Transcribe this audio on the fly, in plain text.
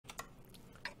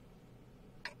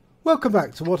Welcome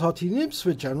back to What Arty Noobs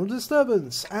for General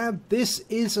Disturbance, and this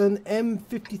is an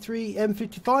M53,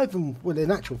 M55, and well, in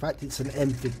actual fact it's an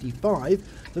M55.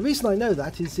 The reason I know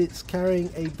that is it's carrying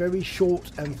a very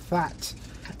short and fat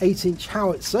 8-inch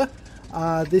howitzer.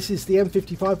 This is the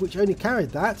M55 which only carried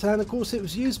that, and of course it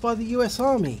was used by the US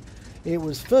Army. It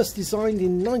was first designed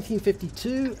in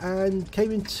 1952 and came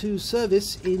into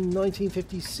service in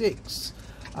 1956.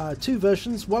 Two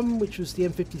versions, one which was the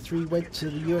M53 went to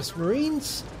the US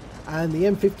Marines, and the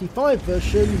M55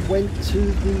 version went to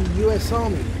the US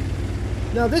Army.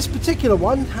 Now this particular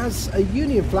one has a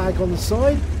Union flag on the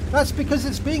side. That's because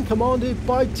it's being commanded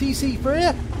by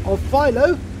TCFreer of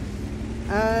FILO,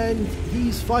 and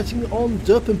he's fighting on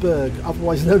Derpenberg,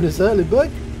 otherwise known as Erlenberg.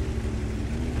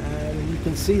 And you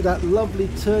can see that lovely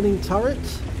turning turret,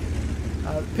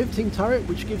 pivoting turret,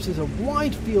 which gives it a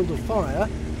wide field of fire.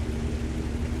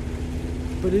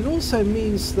 But it also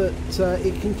means that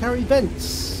it can carry vents.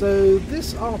 So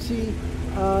this Arty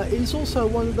is also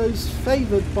one of those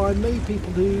favoured by many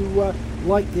people who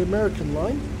like the American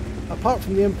line. Apart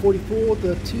from the M44,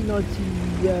 the 290,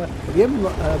 the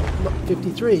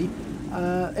M53,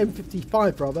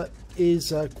 M55 rather,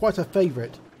 is quite a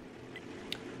favourite.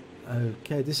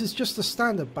 Okay, this is just a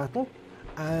standard battle,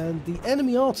 and the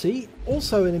enemy Arty,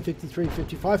 also an M53,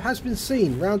 55, has been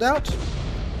seen. Round out.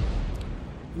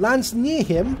 Lands near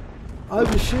him,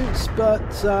 overshoots, but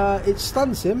it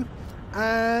stuns him,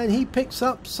 and he picks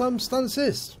up some stun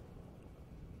assist.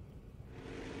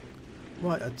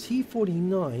 Right, a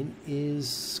T49 is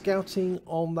scouting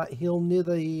on that hill near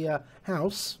the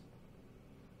house.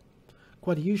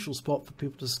 Quite a usual spot for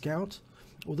people to scout,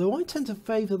 although I tend to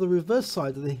favour the reverse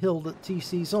side of the hill that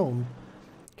TC's on,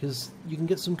 because you can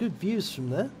get some good views from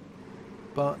there.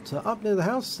 But up near the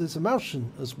house there's a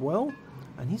Martian as well,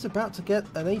 and he's about to get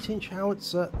an 8-inch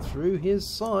howitzer through his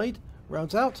side.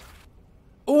 Rounds out.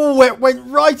 Oh, it went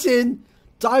right in!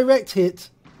 Direct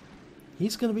hit.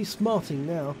 He's going to be smarting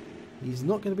now. He's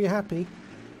not going to be happy.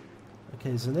 Okay,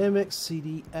 there's an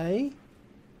MX-CDA.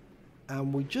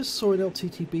 And we just saw an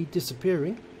LTTB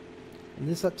disappearing. And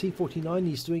there's that T49.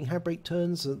 He's doing handbrake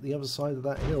turns at the other side of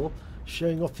that hill,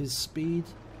 showing off his speed.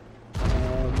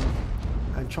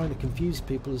 And trying to confuse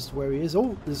people as to where he is.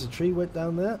 Oh, there's a tree went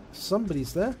down there.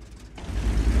 Somebody's there.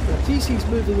 Now, TC's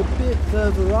moving a bit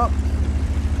further up.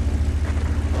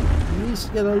 He needs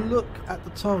to get a look at the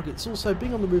targets. Also,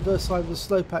 being on the reverse side of the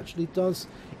slope actually does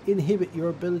inhibit your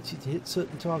ability to hit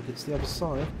certain targets the other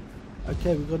side.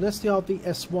 Okay, we've got an SDRV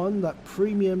S1, that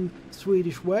premium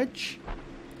Swedish wedge.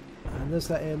 And there's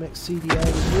that AMX CDA.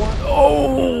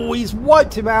 Oh, he's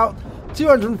wiped him out.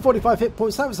 245 hit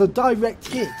points. That was a direct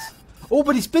hit. Oh,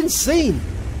 but he's been seen!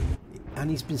 And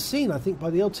he's been seen, I think, by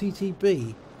the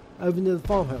LTTB over near the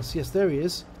farmhouse. Yes, there he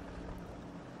is.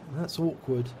 That's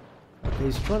awkward. Okay,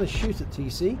 he's trying to shoot at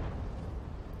TC.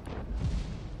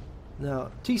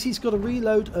 Now, TC's got a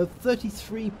reload of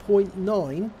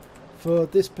 33.9 for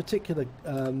this particular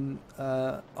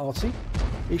Arty.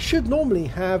 It should normally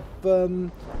have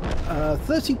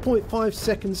 30.5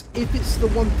 seconds if it's the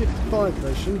 155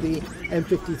 version, the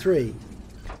M53.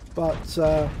 But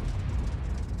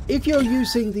if you're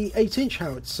using the 8-inch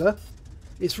howitzer,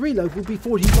 its reload will be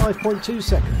 45.2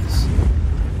 seconds.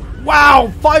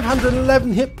 Wow!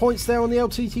 511 hit points there on the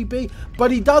LTTB,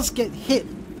 but he does get hit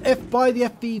by the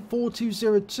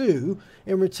FV4202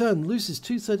 in return, loses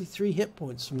 233 hit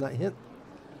points from that hit.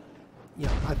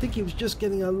 Yeah, I think he was just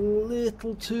getting a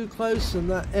little too close, and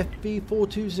that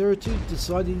FV4202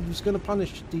 decided he was going to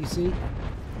punish DC.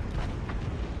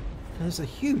 There's a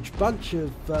huge bunch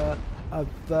of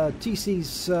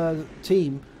TC's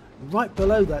team right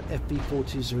below that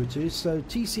FV4202, so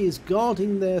TC is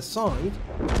guarding their side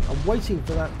and waiting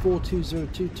for that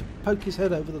 4202 to poke his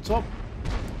head over the top.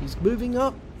 He's moving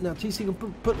up. Now TC can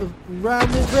put a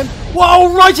round into him.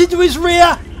 Whoa, right into his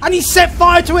rear, and he set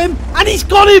fire to him, and he's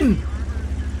got him!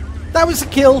 That was a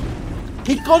kill.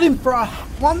 He got him for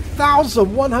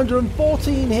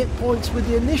 1,114 hit points with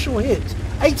the initial hit.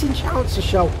 8-inch howitzer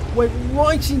shell went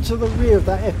right into the rear of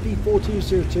that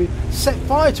FV4202, set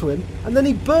fire to him, and then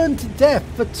he burned to death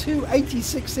for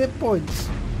 286 hit points.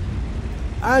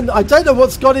 And I don't know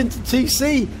what's got into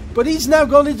TC, but he's now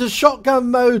gone into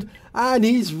shotgun mode, and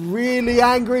he's really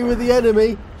angry with the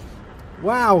enemy.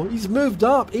 Wow, he's moved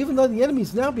up, even though the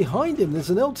enemy's now behind him. There's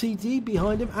an LTD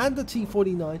behind him and a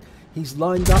T49. He's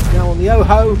lined up now on the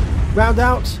OHO, round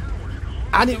out,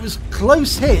 and it was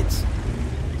close hit.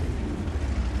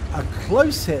 A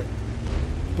close hit,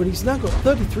 but he's now got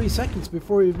 33 seconds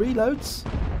before he reloads.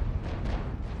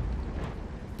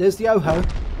 There's the OHO.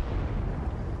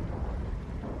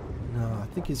 No, I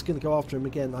think he's going to go after him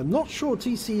again. I'm not sure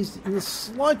TC is in the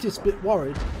slightest bit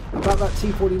worried about that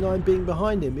T49 being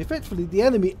behind him. Effectively, the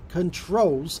enemy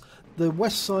controls the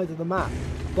west side of the map,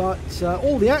 but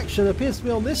all the action appears to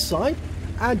be on this side,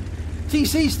 and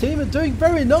TC's team are doing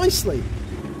very nicely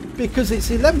because it's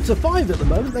 11-5 at the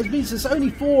moment. That means there's only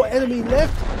 4 enemy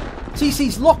left.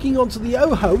 TC's locking onto the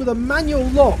Oho with a manual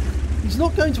lock. He's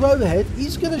not going to overhead,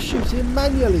 he's going to shoot him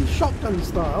manually, shotgun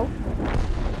style.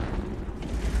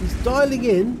 He's dialing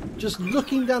in, just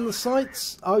looking down the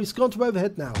sights. Oh, he's gone to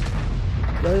overhead now.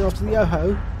 Going after the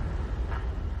Oho.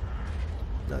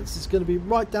 No, this is going to be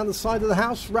right down the side of the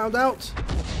house, round out.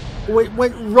 Oh, it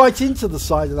went right into the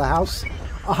side of the house.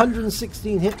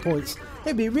 116 hit points.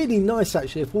 It'd be really nice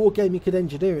actually if Wargaming could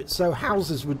engineer it so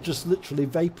houses would just literally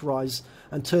vaporize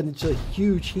and turn into a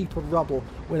huge heap of rubble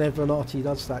whenever an Arty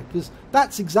does that, because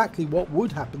that's exactly what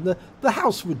would happen. The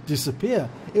house would disappear.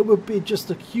 It would be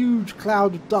just a huge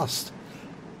cloud of dust.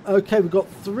 Okay, we've got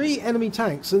 3 enemy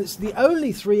tanks, and it's the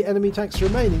only 3 enemy tanks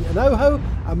remaining. An Oho,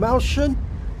 a Malshan,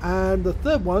 and the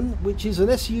third one, which is an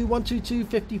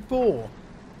SU-122-54.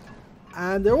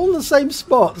 And they're all in the same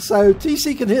spot, so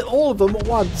TC can hit all of them at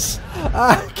once.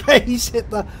 Okay, he's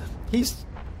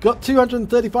got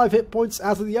 235 hit points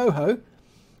out of the Oho.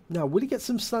 Now, will he get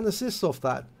some stun assists off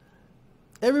that?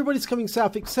 Everybody's coming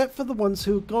south except for the ones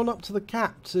who have gone up to the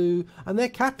cap and they're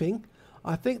capping.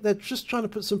 I think they're just trying to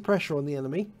put some pressure on the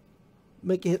enemy,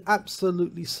 making it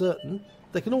absolutely certain.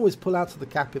 They can always pull out of the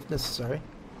cap if necessary.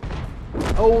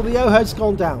 Oh, the Oho's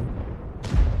gone down.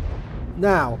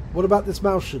 Now, what about this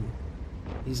Malshan?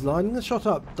 He's lining the shot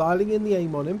up, dialing in the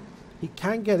aim on him. He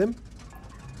can get him.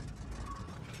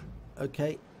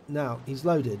 Okay, now he's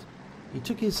loaded. He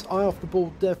took his eye off the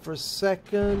ball there for a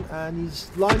second, and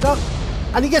he's lined up.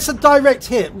 And he gets a direct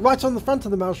hit right on the front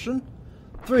of the Malshan.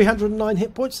 309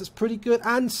 hit points, that's pretty good.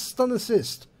 And stun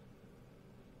assist.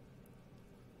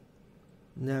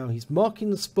 Now he's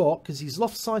marking the spot because he's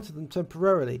lost sight of them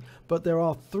temporarily. But there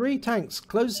are 3 tanks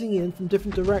closing in from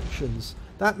different directions.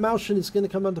 That Malshan is going to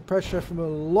come under pressure from a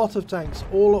lot of tanks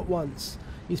all at once.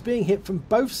 He's being hit from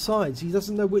both sides. He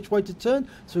doesn't know which way to turn,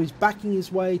 so he's backing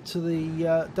his way to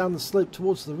the down the slope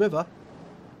towards the river.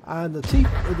 And the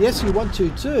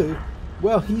SU-122,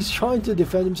 well, he's trying to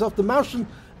defend himself. The Malshan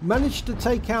managed to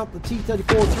take out the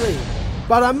T-34-3,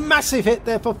 but a massive hit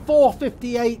there for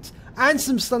 458 and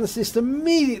some stun assist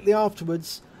immediately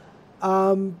afterwards.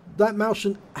 That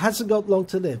Malshan hasn't got long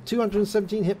to live.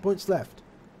 217 hit points left.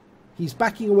 He's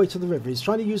backing away to the river. He's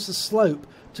trying to use the slope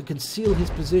to conceal his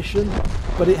position,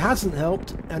 but it hasn't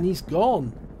helped, and he's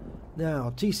gone.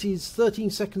 Now, TC's 13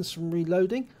 seconds from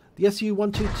reloading. The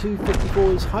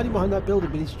SU-122-54 is hiding behind that building,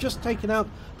 but he's just taken out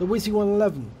the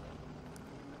Wizzy-111.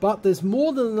 But there's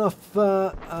more than enough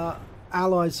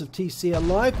allies of TC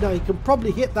alive. Now, he can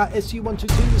probably hit that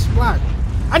SU-122 with splash.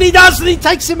 And he does, and he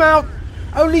takes him out!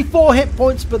 Only 4 hit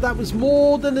points, but that was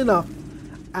more than enough.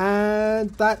 And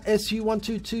that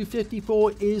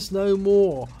SU-122-54 is no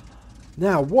more.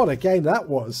 Now, what a game that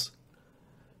was.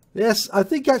 Yes, I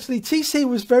think actually TC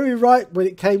was very right when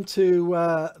it came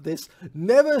to this.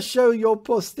 Never show your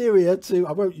posterior to,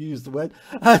 I won't use the word,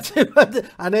 to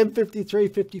an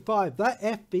M53-55. That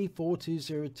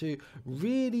FB4202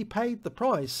 really paid the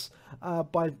price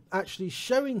by actually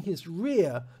showing his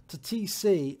rear to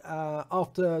TC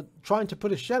after trying to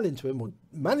put a shell into him, or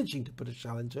managing to put a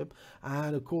shell into him.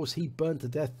 And of course, he burned to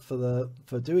death for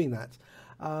doing that.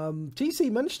 TC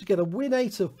managed to get a win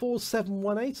 8 of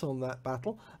 4718 on that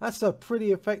battle. That's a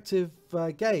pretty effective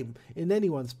game in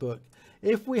anyone's book.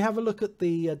 If we have a look at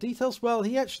the details, well,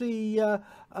 he actually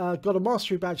got a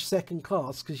mastery badge 2nd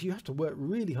class, because you have to work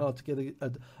really hard to get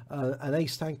an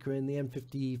ace tanker in the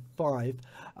M55.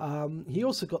 He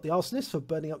also got the arsonist for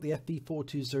burning up the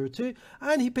FB4202,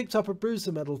 and he picked up a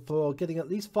bruiser medal for getting at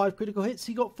least 5 critical hits.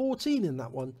 He got 14 in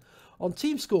that one. On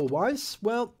team score wise,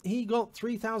 well, he got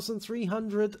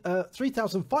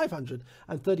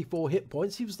 3,534 hit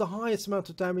points. He was the highest amount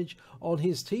of damage on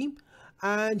his team.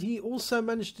 And he also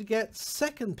managed to get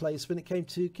 2nd place when it came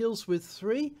to kills with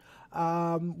 3,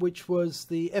 which was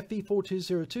the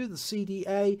FB4202, the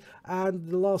CDA, and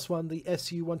the last one, the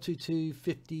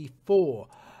SU-122-54.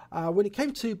 When it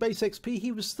came to base XP,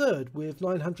 he was 3rd with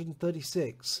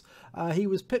 936. He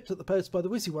was pipped at the post by the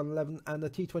Wizzy-111 and the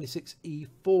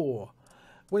T26E4.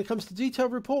 When it comes to detail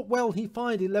report, well, he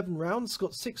fired 11 rounds,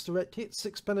 got 6 direct hits,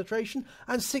 6 penetration,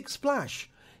 and 6 splash.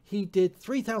 He did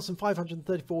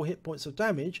 3,534 hit points of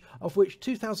damage, of which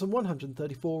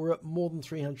 2,134 were at more than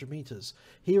 300 meters.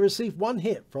 He received 1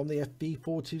 hit from the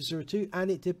FB4202,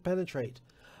 and it did penetrate.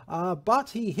 But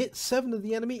he hit 7 of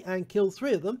the enemy and killed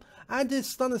 3 of them, and did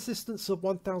stun assistance of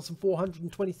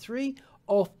 1,423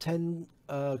 of 10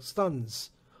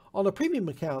 stuns. On a premium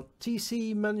account,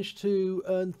 TC managed to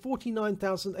earn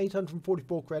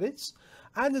 49,844 credits,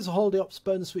 and there's a holiday ops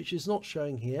bonus which is not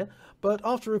showing here. But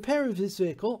after repair of his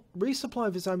vehicle, resupply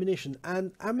of his ammunition,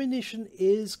 and ammunition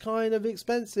is kind of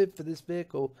expensive for this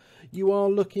vehicle. You are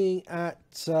looking at,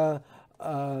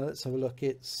 let's have a look,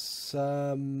 it's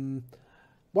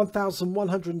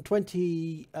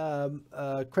 1,120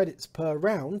 credits per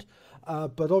round.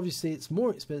 But obviously it's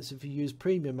more expensive if you use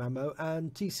premium ammo,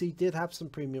 and TC did have some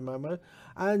premium ammo,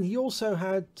 and he also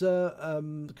had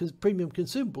premium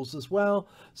consumables as well.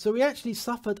 So he actually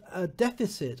suffered a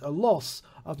deficit, a loss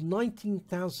of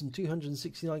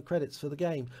 19,269 credits for the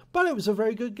game, but it was a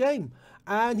very good game,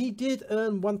 and he did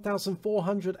earn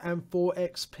 1,404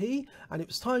 XP, and it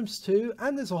was ×2,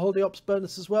 and there's a holiday ops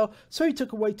bonus as well, so he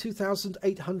took away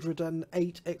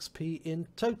 2,808 XP in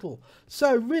total.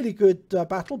 So really good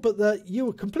battle, but you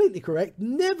were completely correct.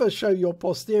 Never show your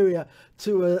posterior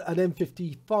to an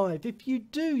M55. If you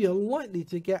do, you're likely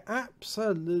to get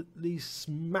absolutely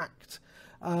smacked.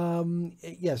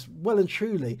 Yes, well and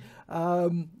truly.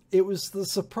 It was the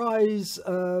surprise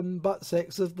butt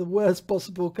sex of the worst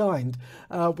possible kind,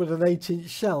 with an 8-inch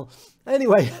shell.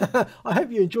 Anyway, I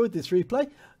hope you enjoyed this replay.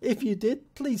 If you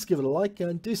did, please give it a like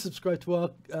and do subscribe to our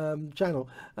channel,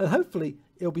 and hopefully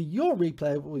it'll be your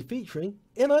replay we'll be featuring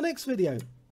in our next video.